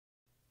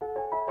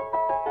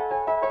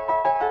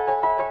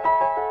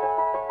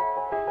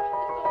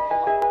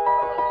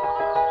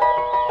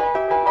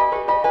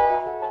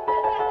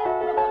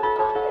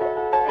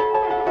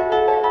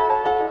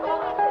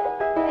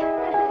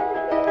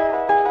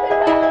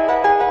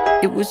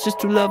It was just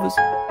two lovers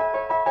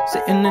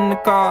sitting in the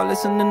car,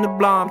 listening to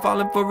Blonde,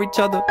 falling for each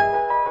other.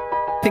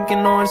 Pink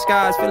and orange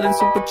skies, feeling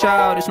super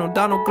childish, no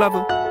Donald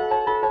Glover.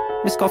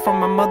 Missed call from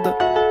my mother,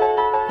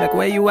 like,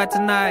 where you at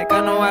tonight?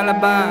 Got no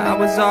alibi. I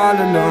was all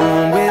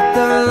alone with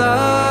the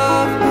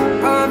love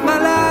of my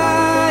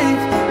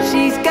life.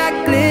 She's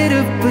got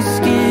glitter for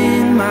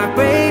skin, my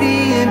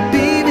radiant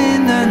beam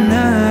in the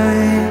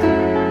night.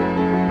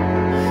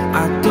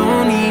 I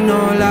don't need no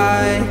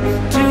light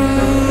to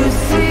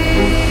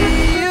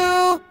see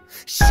you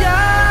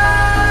shine.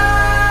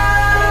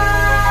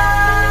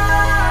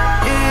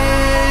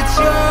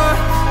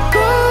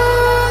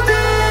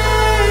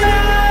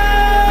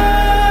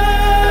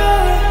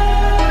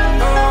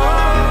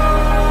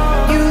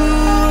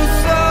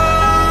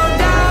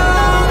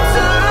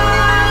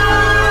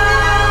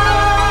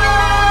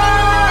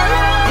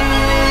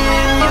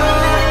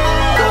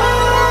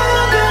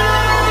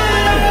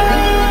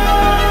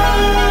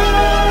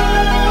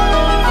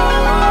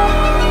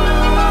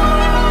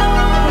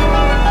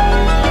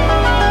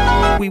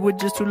 We were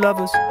just two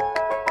lovers,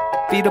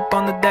 feet up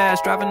on the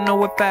dash, driving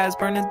nowhere fast,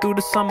 burning through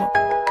the summer.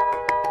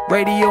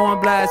 Radio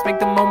on blast, make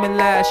the moment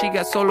last. She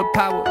got solar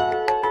power,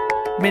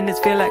 minutes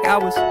feel like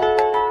hours.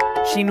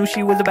 She knew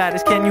she was the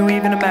baddest. Can you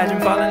even imagine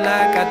falling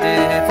like I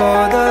did?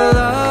 For the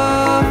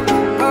love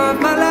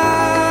of my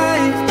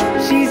life,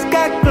 she's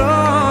got glow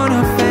on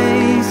her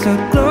face, a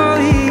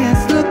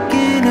glorious look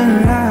in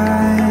her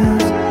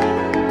eyes,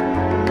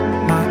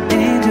 my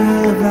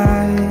angel of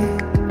light.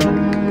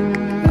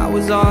 I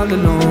was all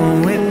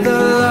alone with the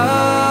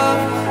love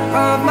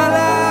of my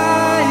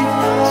life.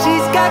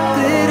 She's got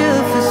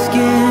glitter for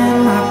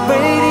skin, my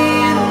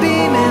radiant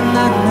beam in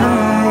the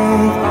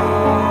night.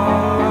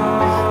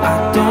 I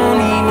don't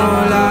need no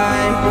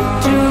light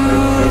to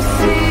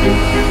see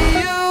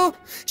you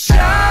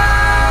shine.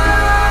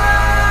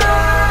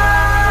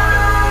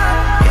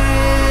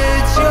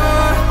 It's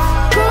your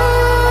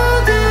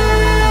golden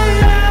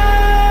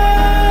hour.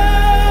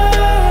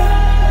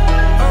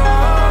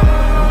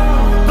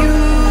 You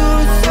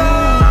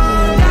slow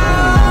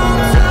down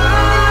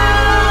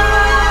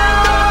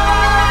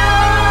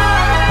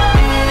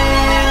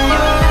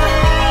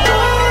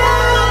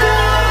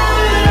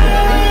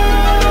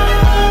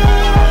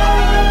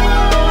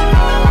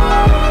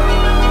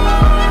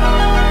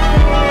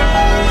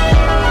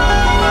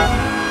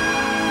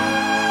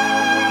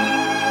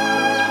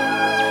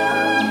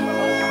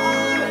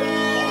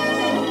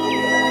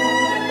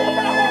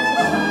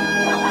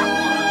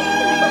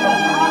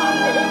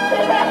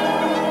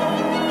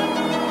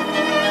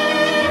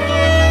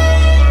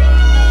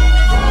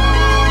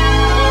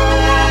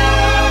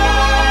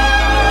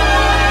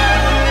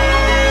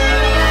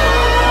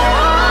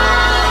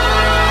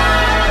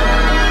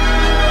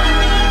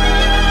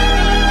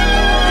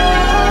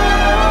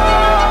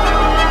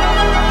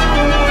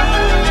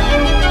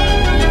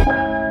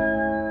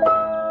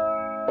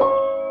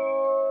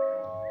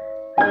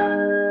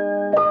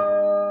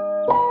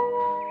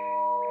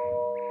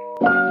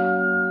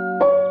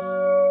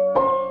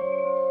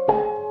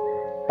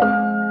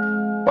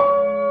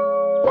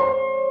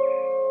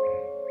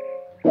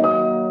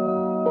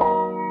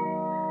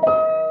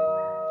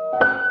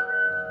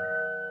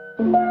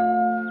thank you.